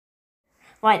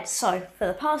Right, so for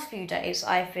the past few days,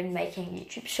 I've been making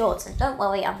YouTube shorts, and don't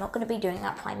worry, I'm not going to be doing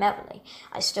that primarily.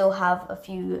 I still have a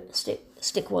few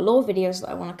Stick War lore videos that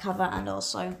I want to cover, and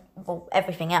also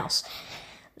everything else.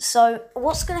 So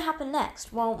what's going to happen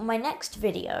next? Well, my next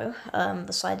video,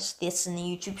 besides this and the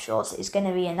YouTube shorts, is going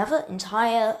to be another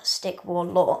entire Stick War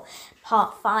lore,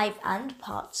 part 5 and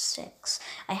part 6.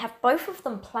 I have both of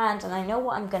them planned and I know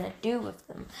what I'm going to do with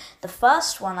them. The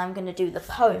first one, I'm going to do the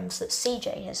poems that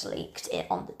CJ has leaked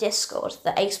on the Discord,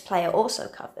 the Ace player also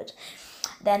covered.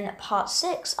 Then part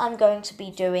 6, I'm going to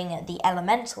be doing the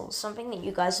elementals, something that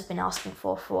you guys have been asking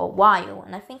for a while,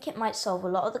 and I think it might solve a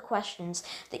lot of the questions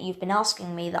that you've been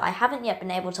asking me that I haven't yet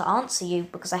been able to answer you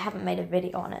because I haven't made a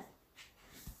video on it.